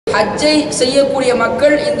ஹஜ்ஜை செய்யக்கூடிய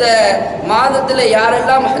மக்கள் இந்த மாதத்தில்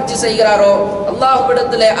யாரெல்லாம் ஹஜ் செய்கிறாரோ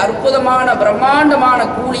அல்லாஹ்விடத்தில் அற்புதமான பிரம்மாண்டமான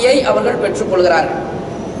கூலியை அவர்கள் பெற்றுக்கொள்கிறார்கள்.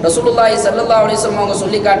 ரசூலுல்லாஹி ஸல்லல்லாஹு அலைஹி வஸல்லம் அவங்க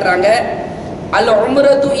சொல்லி காட்டுறாங்க, அல்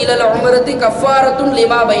உம்ரத்து இலல் உம்ரத்தி கஃபாரத்துன்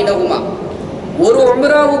லிமா பைனஹுமா. ஒரு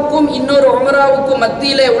உம்ராவுக்கும் இன்னொரு உம்ராவுக்கும்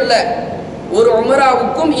மத்தியிலே உள்ள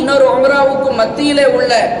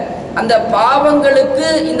உள்ள அந்த பாவங்களுக்கு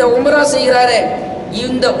இந்த உம்ரா செய்கிறாரே,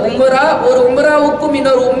 இந்த உம்ரா ஒரு உம்ராவுக்கும்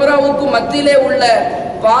இன்னொரு உம்ராவுக்கும் மத்தியிலே உள்ள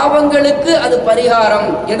பாவங்களுக்கு அது பரிகாரம்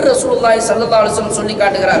என்று ரசூலுல்லாஹி ஸல்லல்லாஹு அலைஹி வஸல்லம் சொல்லி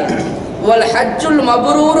காட்டுகிறார்கள். வல் ஹஜ்ஜுல்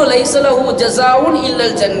மப்ரூரு லைஸ லஹு ஜஸாஉன்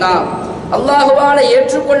இல்லல் ஜன்னah. அல்லாஹ்வால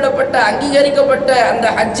ஏற்றுக்கொள்ளப்பட்ட அங்கீகரிக்கப்பட்ட அந்த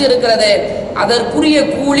ஹஜ் இருக்கிறதே, அதற்குரிய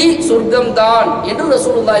கூலி சொர்க்கம்தான் என்று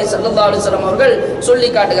ரசூலுல்லாஹி ஸல்லல்லாஹு அலைஹி வஸல்லம் அவர்கள் சொல்லி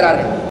காட்டுகிறார்கள்.